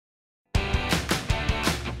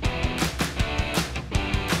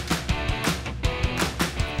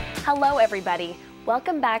Hello everybody,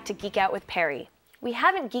 welcome back to Geek Out with Perry. We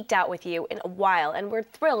haven't geeked out with you in a while and we're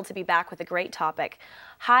thrilled to be back with a great topic,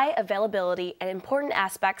 high availability and important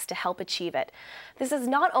aspects to help achieve it. This is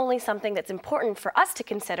not only something that's important for us to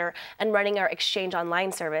consider in running our Exchange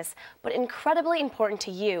Online service, but incredibly important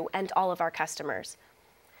to you and all of our customers.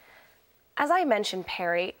 As I mentioned,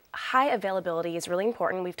 Perry, high availability is really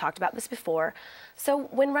important. We've talked about this before. So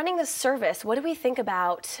when running this service, what do we think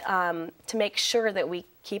about to make sure that we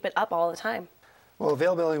keep it up all the time? Well,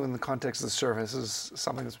 availability in the context of the service is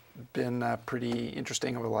something that's been pretty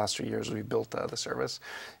interesting over the last 3 years. We built the service.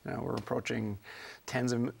 We're approaching we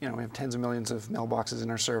have tens of millions of mailboxes in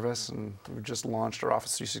our service, and we've just launched our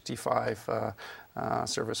Office 365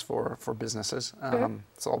 service for businesses.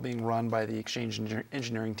 It's all being run by the Exchange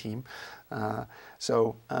engineering team.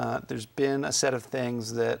 So there's been a set of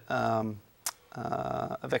things that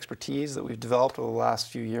of expertise that we've developed over the last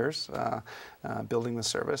few years building the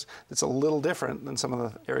service that's a little different than some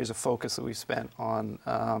of the areas of focus that we've spent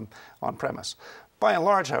on premise. By and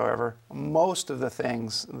large, however, most of the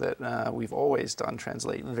things that we've always done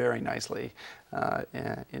translate very nicely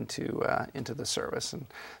into the service, and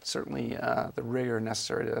certainly the rigor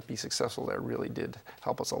necessary to be successful there really did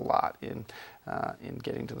help us a lot in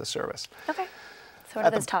getting to the service. Okay, so what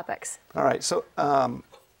are those topics? All right, so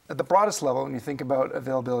at the broadest level, when you think about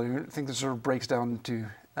availability, I think this sort of breaks down into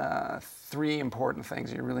three important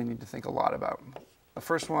things you really need to think a lot about. The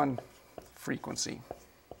first one, frequency.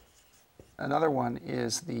 Another one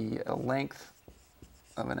is the length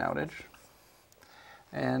of an outage.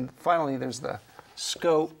 And finally, there's the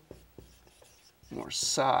scope or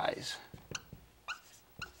size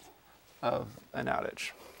of an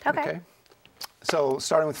outage. Okay. So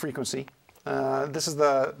starting with frequency. This is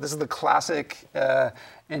the classic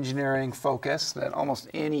engineering focus that almost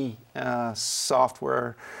any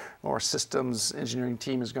software or systems engineering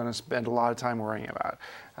team is going to spend a lot of time worrying about.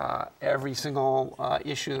 Every single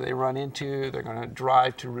issue they run into, they're going to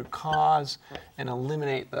drive to root cause and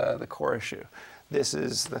eliminate the core issue. This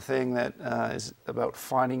is the thing that is about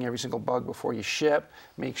finding every single bug before you ship,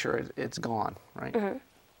 make sure it's gone, right? Mm-hmm.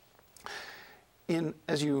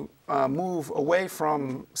 As you move away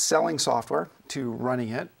from selling software to running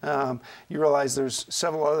it, you realize there's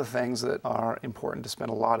several other things that are important to spend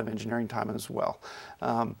a lot of engineering time on as well.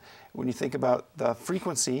 When you think about the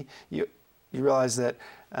frequency, you realize that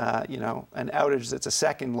an outage that's a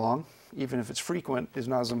second long, even if it's frequent, is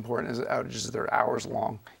not as important as outages that are hours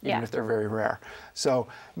long, even if they're very rare. So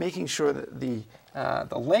making sure that the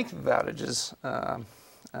length of outages,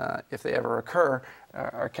 if they ever occur,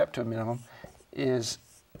 are kept to a minimum is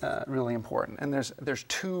really important. And there's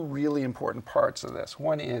two really important parts of this.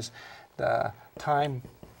 One is the time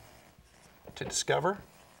to discover.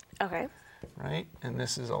 Okay. Right? And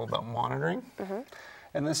this is all about monitoring. Mm-hmm.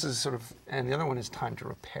 And this is and the other one is time to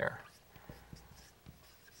repair.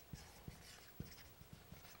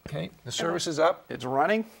 Okay, the service is up, it's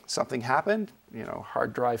running, something happened,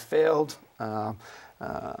 hard drive failed,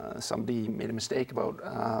 somebody made a mistake about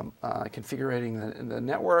configuring the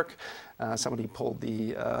network, somebody pulled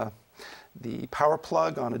the power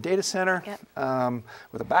plug on a data center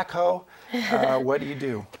with a backhoe. What do you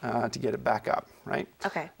do to get it back up, right?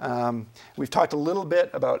 Okay. We've talked a little bit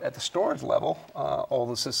about, at the storage level, all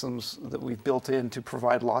the systems that we've built in to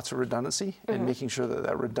provide lots of redundancy, mm-hmm. and making sure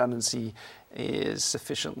that redundancy is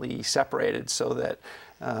sufficiently separated so that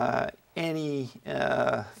any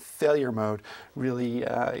failure mode really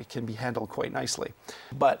can be handled quite nicely.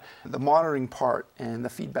 But the monitoring part and the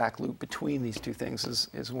feedback loop between these two things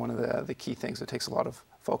is one of the key things that takes a lot of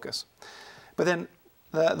focus. But then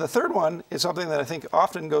the third one is something that I think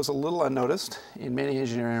often goes a little unnoticed in many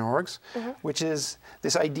engineering orgs, mm-hmm. which is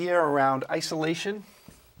this idea around isolation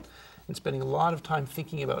and spending a lot of time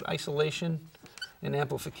thinking about isolation and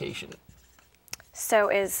amplification. So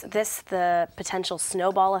is this the potential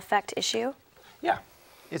snowball effect issue? Yeah,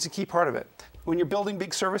 it's a key part of it. When you're building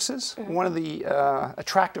big services, mm-hmm. one of the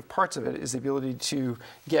attractive parts of it is the ability to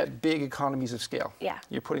get big economies of scale. Yeah.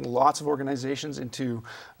 You're putting lots of organizations into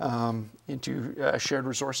shared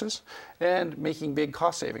resources and making big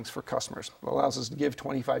cost savings for customers. It allows us to give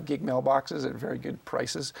 25 gig mailboxes at very good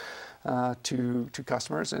prices to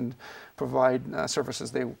customers and provide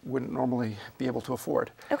services they wouldn't normally be able to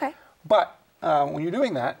afford. Okay. But when you're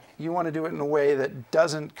doing that, you want to do it in a way that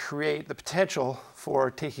doesn't create the potential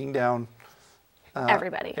for taking down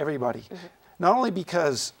everybody. Mm-hmm. Not only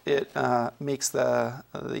because it makes the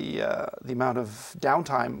amount of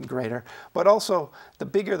downtime greater, but also the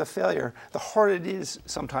bigger the failure, the harder it is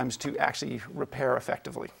sometimes to actually repair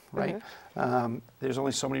effectively, right? There's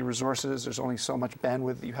only so many resources, there's only so much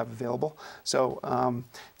bandwidth that you have available. So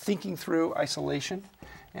thinking through isolation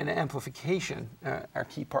and amplification are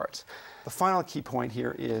key parts. The final key point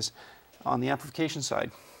here is on the amplification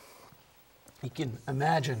side. You can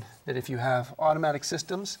imagine that if you have automatic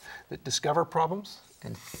systems that discover problems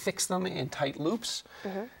and fix them in tight loops,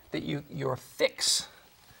 that your fix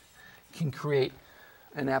can create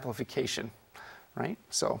an amplification, right?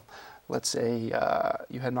 So let's say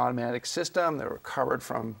you had an automatic system that recovered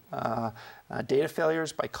from data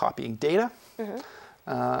failures by copying data.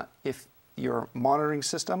 If your monitoring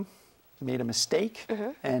system made a mistake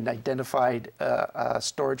and identified a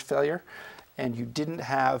storage failure, and you didn't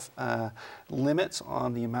have limits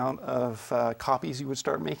on the amount of copies you would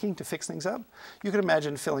start making to fix things up, you could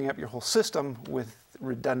imagine filling up your whole system with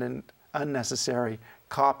redundant, unnecessary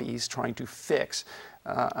copies trying to fix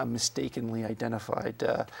a mistakenly identified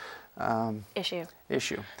issue.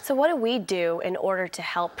 So what do we do in order to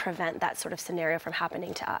help prevent that sort of scenario from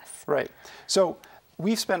happening to us? Right. So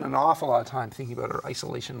we've spent an awful lot of time thinking about our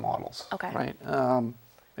isolation models. Okay. Right.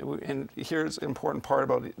 And here's an important part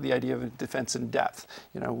about the idea of defense in depth.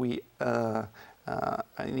 You know,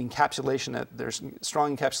 encapsulation there's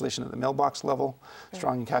strong encapsulation at the mailbox level,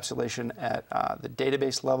 strong encapsulation at the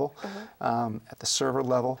database level, at the server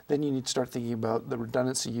level. Then you need to start thinking about the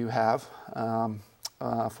redundancy you have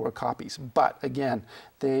for copies. But again,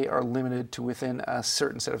 they are limited to within a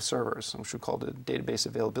certain set of servers, which we call the database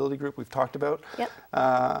availability group we've talked about.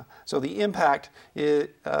 So the impact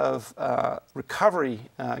of recovery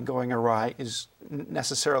going awry is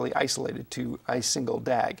necessarily isolated to a single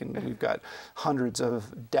DAG, and we've got hundreds of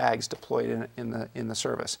DAGs deployed in the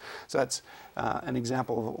service. So that's an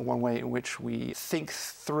example of one way in which we think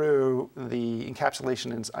through the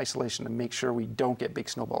encapsulation and isolation to make sure we don't get big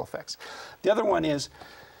snowball effects. The other one is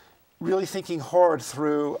really thinking hard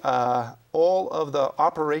through all of the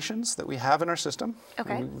operations that we have in our system.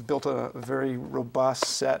 We've built a very robust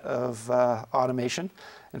set of automation,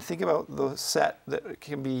 and think about the set that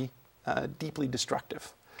can be deeply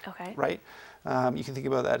destructive. Right? You can think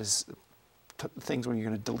about that as things when you're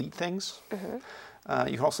going to delete things.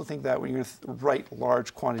 You can also think that when you're going to write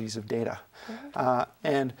large quantities of data,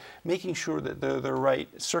 and making sure that there are the right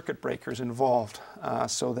circuit breakers involved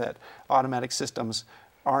so that automatic systems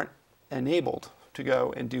aren't enabled to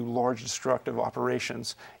go and do large destructive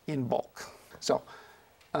operations in bulk. So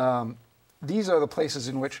these are the places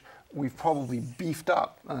in which we've probably beefed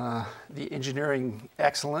up the engineering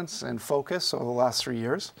excellence and focus over the last 3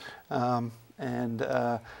 years,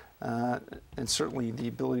 and certainly the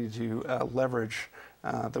ability to leverage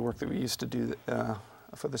the work that we used to do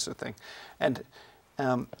for this sort of thing. And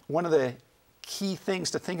one of the key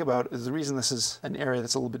things to think about is the reason this is an area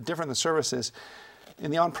that's a little bit different than services. In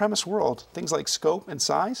the on-premise world, things like scope and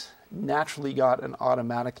size naturally got an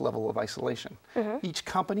automatic level of isolation. Each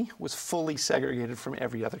company was fully segregated from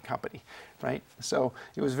every other company, right? So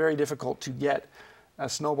it was very difficult to get a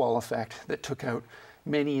snowball effect that took out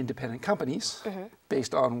many independent companies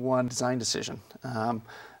based on one design decision.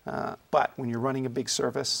 But when you're running a big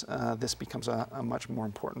service, this becomes a much more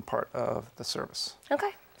important part of the service.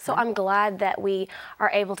 So I'm glad that we are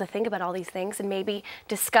able to think about all these things, and maybe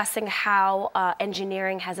discussing how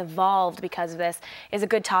engineering has evolved because of this is a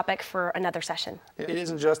good topic for another session. It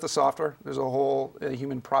isn't just the software. There's a whole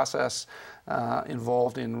human process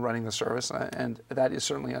involved in running the service, and that is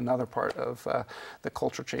certainly another part of the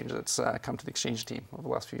culture change that's come to the Exchange team over the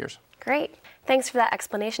last few years. Great. Thanks for that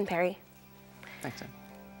explanation, Perry. Thanks, Anne.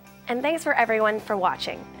 And thanks for everyone for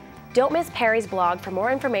watching. Don't miss Perry's blog for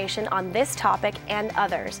more information on this topic and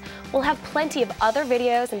others. We'll have plenty of other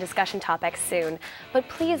videos and discussion topics soon, but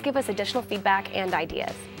please give us additional feedback and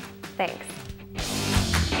ideas. Thanks.